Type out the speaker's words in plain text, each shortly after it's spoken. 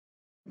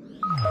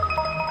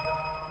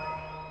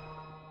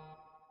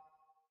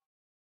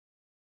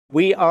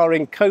We are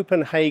in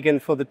Copenhagen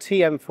for the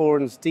TM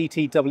Forum's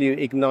DTW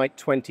Ignite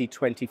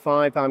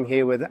 2025. I'm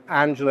here with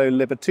Angelo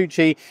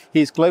Libertucci.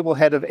 He's Global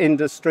Head of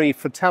Industry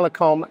for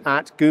Telecom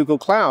at Google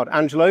Cloud.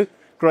 Angelo,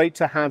 great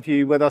to have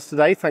you with us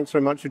today. Thanks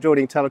very much for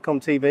joining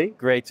TelecomTV.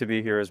 Great to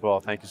be here as well.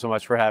 Thank you so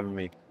much for having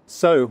me.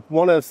 So,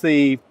 one of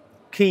the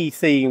key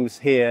themes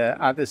here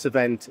at this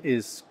event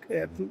is,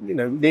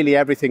 nearly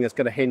everything is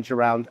going to hinge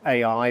around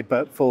AI,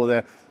 but for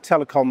the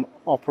telecom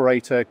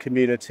operator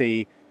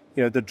community,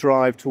 the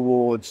drive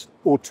towards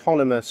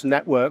autonomous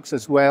networks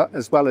as well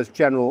as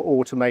general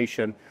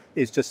automation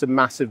is just a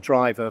massive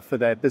driver for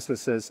their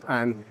businesses.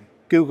 And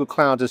Google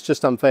Cloud has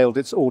just unveiled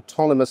its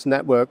autonomous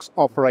networks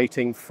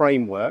operating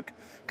framework.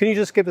 Can you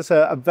just give us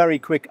a very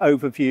quick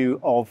overview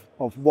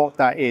of what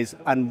that is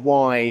and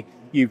why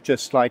you've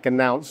just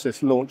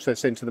launched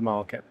this into the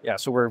market? Yeah,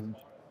 so we're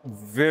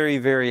very,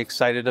 very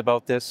excited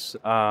about this.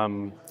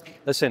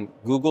 Listen,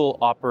 Google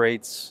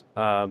operates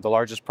the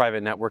largest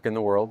private network in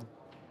the world.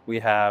 We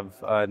have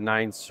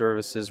 9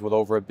 services with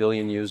over 1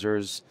 billion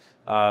users.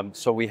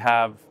 So we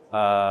have,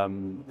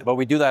 but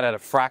we do that at a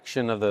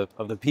fraction of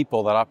the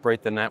people that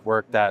operate the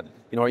network that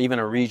even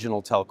a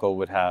regional telco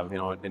would have,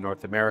 in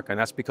North America, and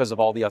that's because of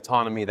all the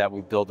autonomy that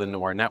we build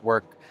into our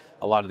network,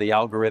 a lot of the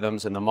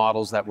algorithms and the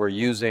models that we're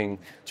using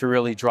to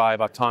really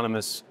drive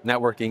autonomous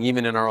networking,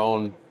 even in our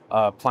own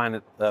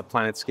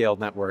planet-scale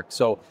network.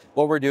 So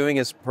what we're doing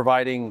is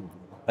providing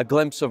a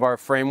glimpse of our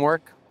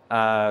framework to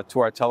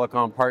our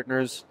telecom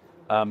partners,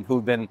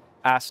 who've been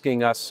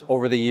asking us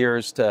over the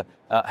years to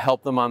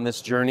help them on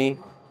this journey.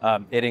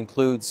 It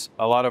includes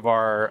a lot of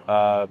our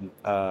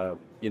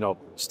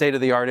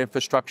state-of-the-art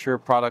infrastructure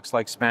products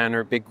like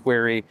Spanner,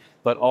 BigQuery,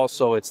 but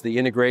also it's the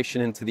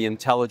integration into the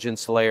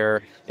intelligence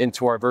layer,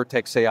 into our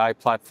Vertex AI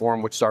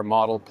platform, which is our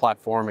model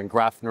platform, and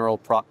graph neural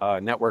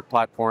network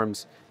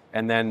platforms,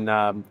 and then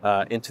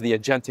into the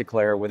agentic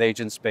layer with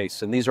agent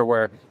space. And these are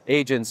where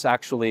agents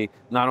actually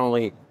not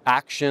only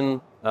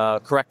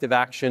corrective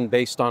action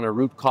based on a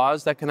root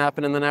cause that can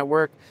happen in the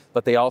network,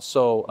 but they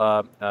also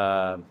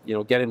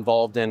get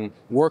involved in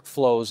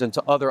workflows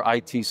into other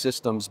IT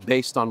systems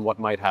based on what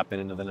might happen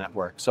into the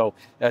network. So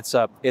it's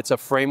a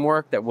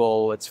framework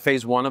it's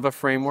phase 1 of a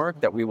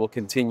framework that we will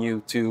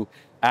continue to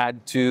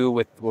add to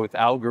with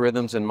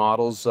algorithms and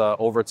models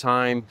over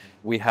time.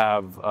 We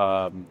have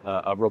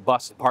a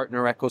robust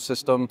partner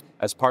ecosystem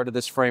as part of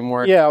this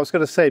framework. Yeah, I was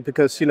going to say,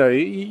 because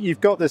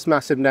you've got this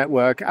massive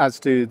network, as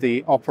do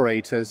the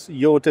operators.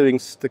 You're doing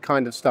the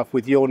kind of stuff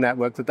with your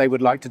network that they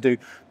would like to do,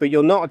 but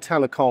you're not a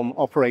telecom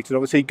operator.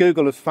 Obviously,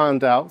 Google has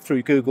found out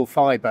through Google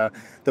Fiber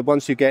that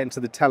once you get into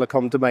the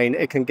telecom domain,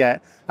 it can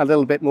get a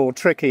little bit more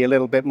tricky, a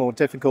little bit more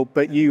difficult,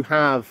 but you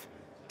have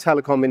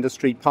telecom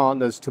industry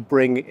partners to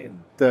bring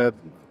the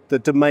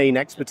domain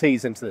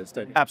expertise into this,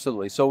 don't you?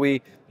 Absolutely. So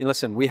we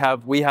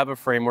have a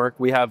framework.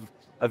 We have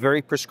a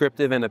very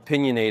prescriptive and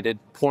opinionated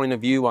point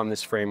of view on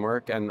this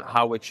framework and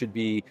how it should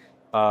be,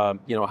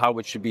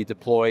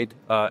 deployed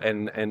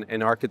and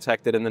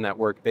architected in the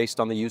network based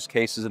on the use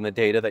cases and the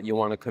data that you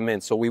want to come in.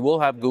 So we will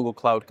have Google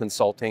Cloud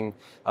Consulting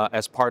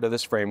as part of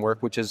this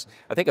framework, which is,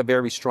 I think, a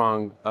very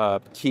strong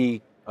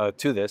key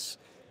to this.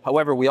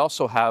 However, we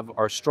also have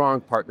our strong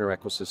partner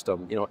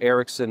ecosystem.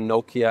 Ericsson,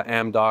 Nokia,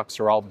 Amdocs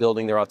are all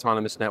building their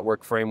autonomous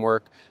network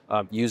framework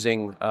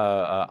using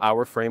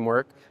our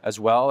framework as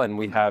well. And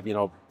we have,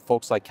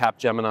 folks like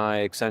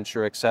Capgemini,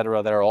 Accenture, et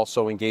cetera, that are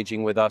also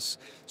engaging with us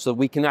so that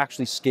we can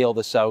actually scale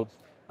this out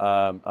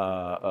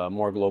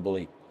more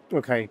globally.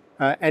 Okay.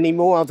 Any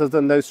more other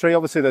than those 3?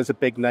 Obviously, there's a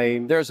big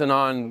name. There's an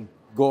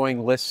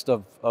ongoing list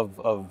of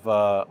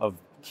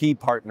key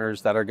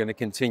partners that are going to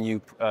continue.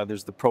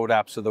 There's the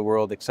ProDAPs of the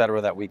world, et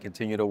cetera, that we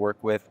continue to work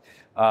with.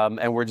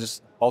 And we're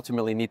just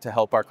ultimately need to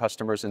help our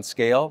customers in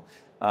scale.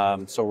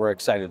 So we're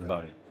excited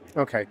about it.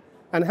 Okay.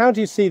 And how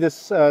do you see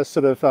this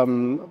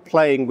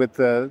playing with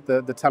the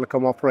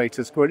telecom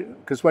operators?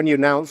 Because when you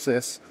announce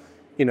this,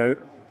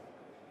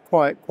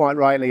 quite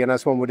rightly, and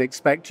as one would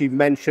expect, you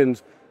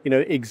mentioned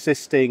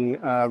existing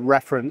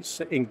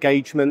reference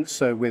engagements,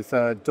 so with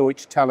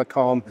Deutsche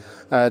Telekom,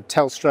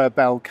 Telstra,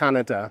 Bell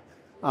Canada.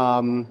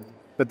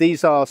 But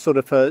these are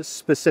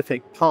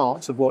specific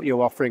parts of what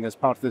you're offering as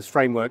part of this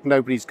framework.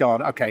 Nobody's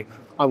gone, okay,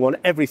 I want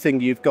everything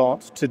you've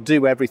got to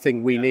do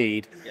everything we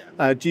need.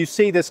 Do you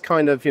see this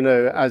kind of,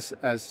 as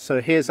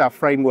so here's our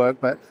framework,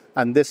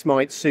 and this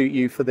might suit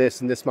you for this,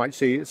 and this might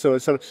suit you, so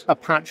it's sort of a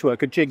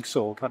patchwork, a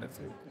jigsaw kind of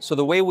thing? So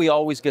the way we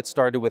always get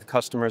started with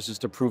customers is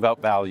to prove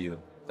out value.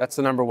 That's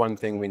the number one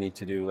thing we need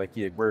to do.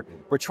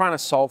 We're trying to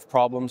solve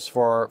problems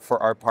for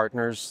our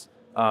partners.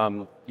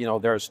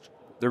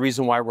 The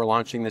reason why we're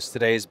launching this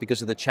today is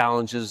because of the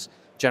challenges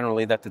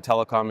generally that the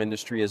telecom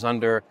industry is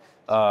under.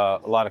 A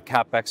lot of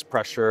CapEx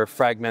pressure,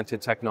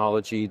 fragmented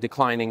technology,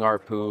 declining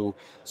ARPU.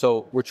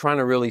 So we're trying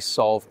to really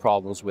solve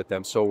problems with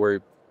them. So we're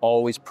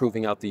always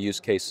proving out the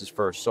use cases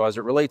first. So as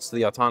it relates to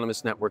the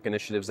autonomous network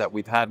initiatives that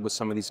we've had with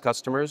some of these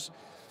customers,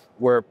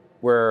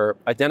 we're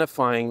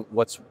identifying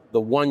what's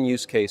the one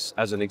use case,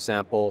 as an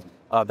example,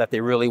 that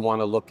they really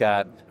want to look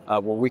at, where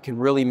we can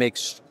really make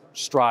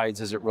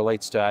strides as it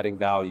relates to adding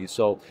value.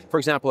 So, for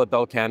example, at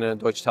Bell Canada and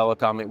Deutsche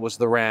Telekom, it was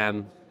the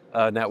RAN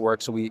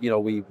network. So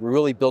we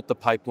really built the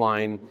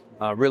pipeline,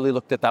 really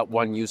looked at that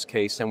one use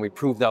case, and we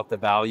proved out the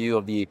value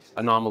of the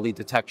anomaly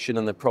detection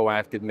and the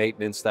proactive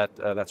maintenance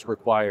that's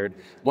required.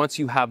 Once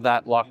you have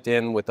that locked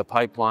in with the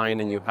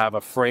pipeline and you have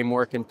a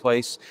framework in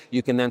place,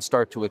 you can then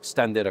start to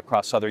extend it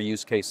across other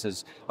use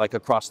cases, like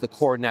across the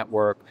core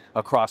network,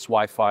 across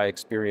Wi-Fi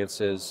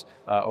experiences,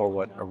 or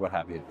what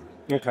have you.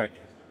 Okay.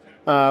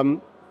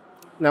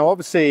 Now,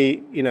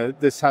 obviously,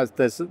 there's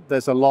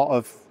a lot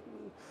of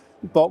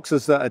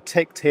boxes that are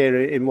ticked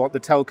here in what the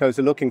telcos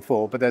are looking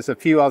for, but there's a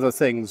few other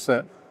things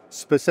that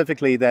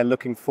specifically they're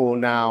looking for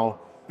now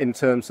in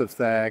terms of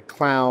their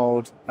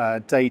cloud,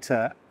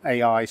 data,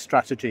 AI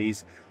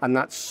strategies, and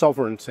that's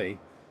sovereignty.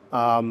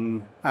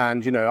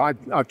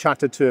 I've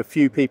chatted to a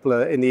few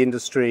people in the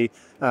industry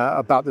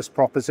about this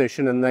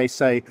proposition, and they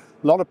say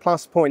a lot of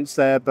plus points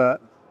there,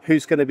 but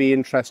who's going to be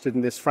interested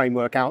in this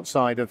framework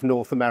outside of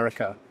North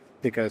America?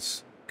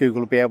 Because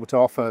Google will be able to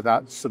offer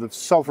that sort of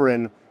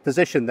sovereign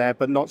position there,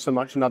 but not so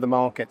much in other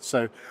markets.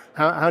 So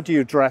how do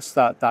you address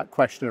that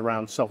question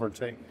around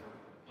sovereignty?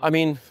 I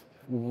mean,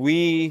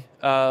 we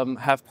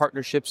have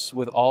partnerships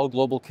with all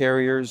global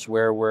carriers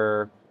where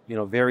we're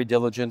very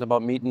diligent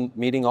about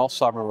meeting all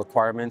sovereign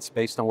requirements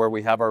based on where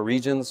we have our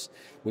regions.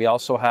 We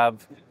also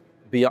have,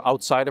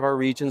 outside of our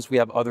regions, we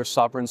have other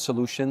sovereign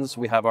solutions.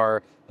 We have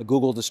our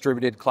Google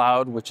Distributed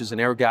Cloud, which is an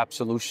air-gap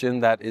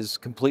solution that is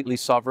completely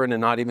sovereign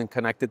and not even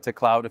connected to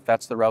cloud if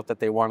that's the route that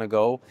they want to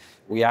go.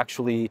 We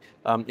actually,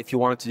 if you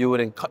wanted to do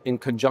it in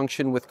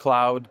conjunction with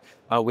cloud,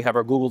 we have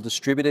our Google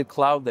Distributed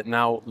Cloud that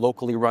now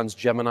locally runs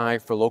Gemini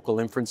for local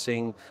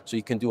inferencing, so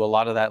you can do a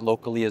lot of that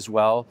locally as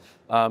well.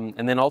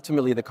 And then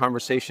ultimately the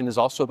conversation is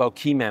also about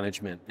key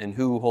management and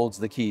who holds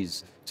the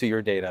keys to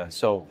your data.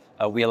 So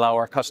we allow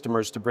our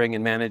customers to bring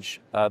and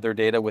manage their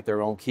data with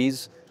their own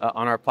keys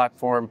on our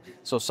platform.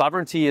 So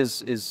sovereignty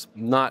is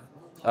not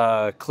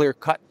clear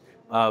cut,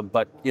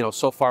 but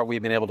so far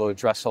we've been able to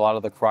address a lot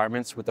of the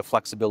requirements with the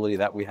flexibility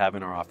that we have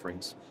in our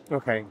offerings.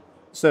 Okay.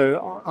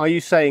 So are you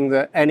saying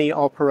that any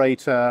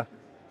operator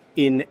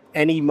in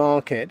any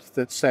market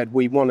that said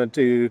we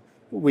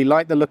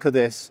like the look of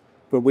this,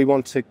 but we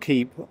want to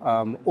keep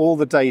all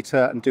the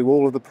data and do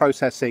all of the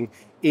processing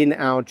in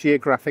our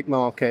geographic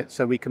market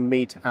so we can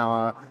meet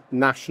our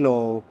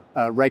national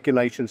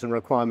regulations and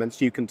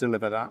requirements, you can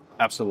deliver that?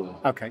 Absolutely.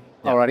 Okay,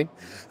 yeah. Alrighty.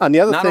 And the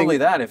other Not thing... only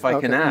that, if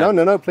I can add...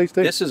 No, please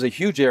do. This is a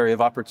huge area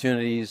of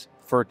opportunities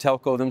for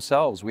telco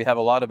themselves. We have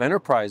a lot of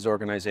enterprise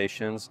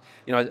organizations,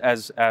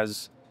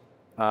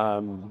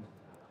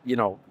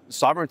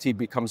 sovereignty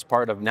becomes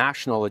part of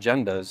national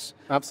agendas.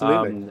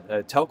 Absolutely.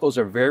 Telcos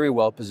are very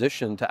well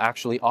positioned to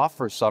actually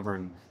offer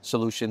sovereign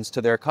solutions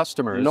to their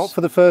customers. Not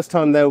for the first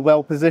time, they're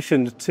well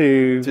positioned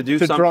to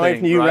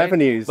drive new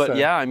revenues. But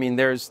yeah, I mean,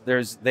 they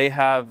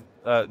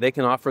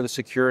can offer the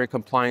secure and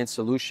compliant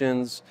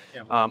solutions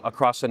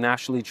across a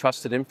nationally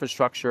trusted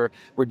infrastructure.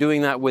 We're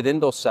doing that with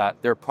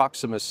Indosat. Their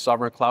Proximus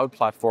sovereign cloud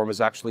platform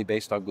is actually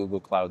based on Google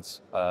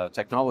Cloud's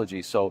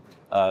technology. So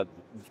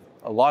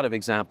a lot of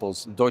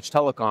examples. Deutsche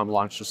Telekom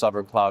launched a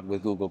sovereign cloud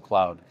with Google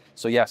Cloud.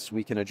 So yes,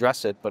 we can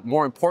address it, but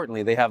more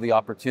importantly, they have the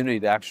opportunity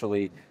to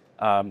actually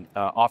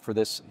offer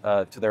this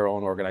to their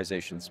own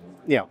organizations.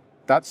 Yeah,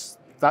 that's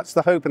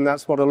the hope, and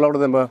that's what a lot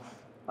of them are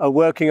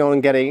working on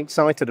and getting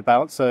excited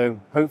about. So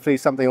hopefully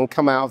something will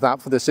come out of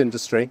that for this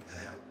industry.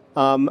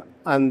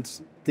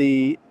 And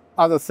the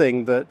other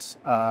thing that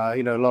a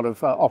lot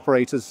of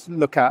operators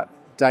look at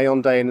day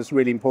on day and is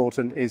really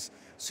important is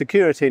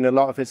security in a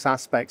lot of its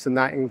aspects, and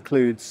that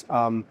includes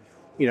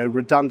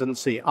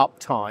redundancy,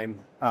 uptime,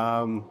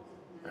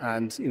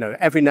 and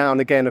every now and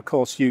again, of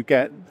course,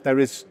 there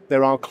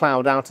are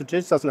cloud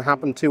outages. Doesn't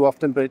happen too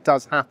often, but it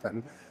does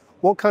happen.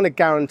 What kind of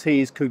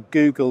guarantees could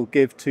Google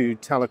give to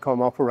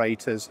telecom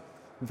operators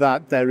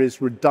that there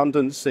is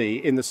redundancy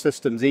in the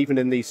systems, even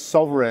in these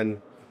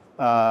sovereign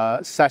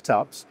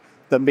setups?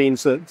 That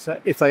means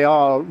that if they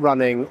are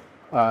running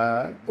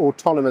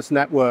autonomous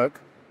networks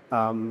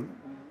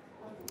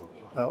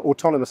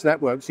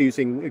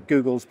using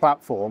Google's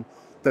platform,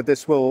 that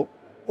this will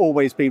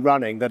always be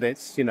running, that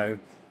it's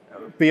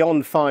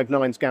beyond 5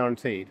 nines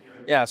guaranteed.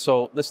 Yeah.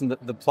 So listen,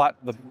 the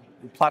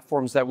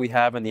platforms that we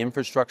have and the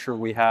infrastructure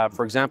we have,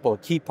 for example, a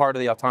key part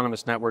of the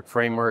autonomous network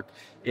framework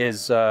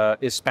is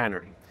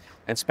Spanner,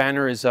 and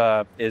Spanner is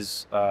a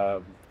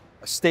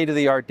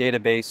state-of-the-art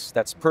database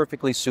that's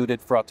perfectly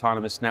suited for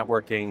autonomous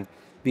networking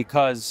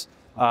because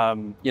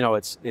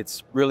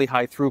it's really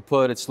high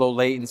throughput, it's low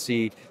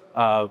latency.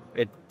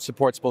 It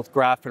supports both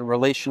graph and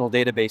relational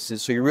databases,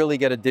 so you really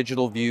get a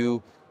digital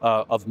view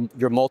of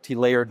your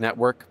multi-layered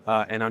network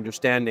and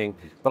understanding,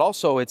 but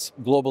also it's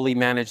globally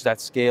managed at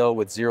scale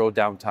with zero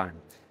downtime.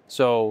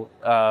 So,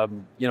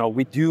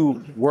 we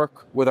do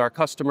work with our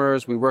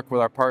customers, we work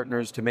with our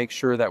partners to make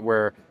sure that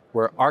we're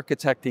we're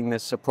architecting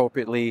this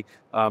appropriately,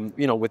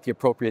 with the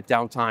appropriate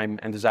downtime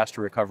and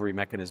disaster recovery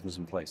mechanisms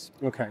in place.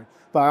 Okay,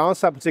 but I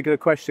asked that particular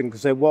question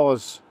because there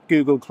was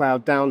Google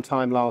Cloud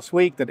downtime last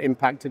week that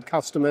impacted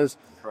customers,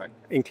 Correct.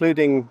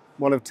 including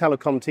one of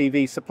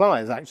TelecomTV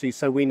suppliers, actually,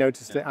 so we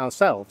noticed it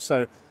ourselves.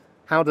 So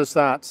how does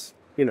that,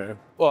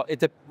 Well,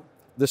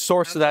 the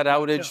source of that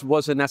outage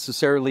wasn't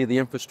necessarily the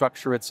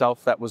infrastructure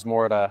itself. That was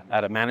more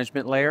at a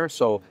management layer.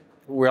 So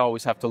we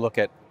always have to look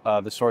at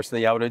the source of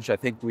the outage. I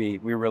think we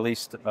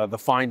released the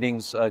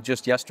findings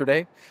just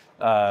yesterday.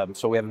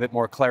 So we have a bit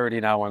more clarity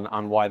now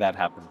on why that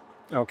happened.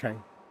 Okay,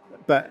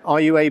 but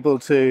are you able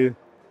to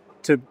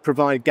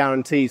provide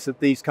guarantees that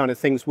these kind of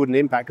things wouldn't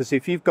impact? Because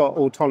if you've got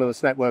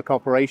autonomous network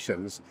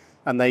operations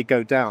and they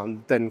go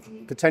down, then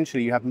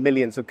potentially you have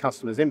millions of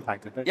customers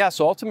impacted. Yeah,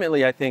 so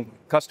ultimately I think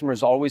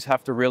customers always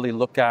have to really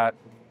look at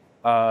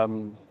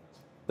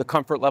the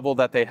comfort level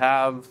that they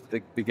have,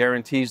 the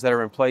guarantees that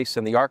are in place,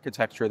 and the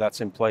architecture that's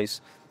in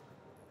place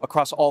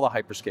across all the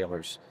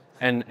hyperscalers,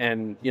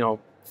 and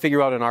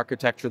figure out an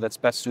architecture that's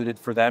best suited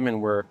for them,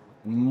 and we're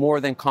more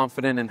than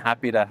confident and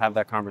happy to have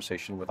that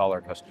conversation with all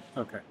our customers.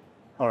 Okay,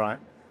 all right.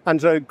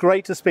 Angelo,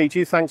 great to speak to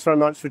you. Thanks very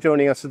much for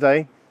joining us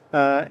today.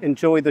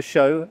 Enjoy the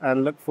show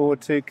and look forward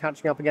to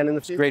catching up again in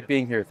the future. It's great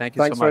being here. Thank you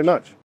so much. Thanks very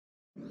much.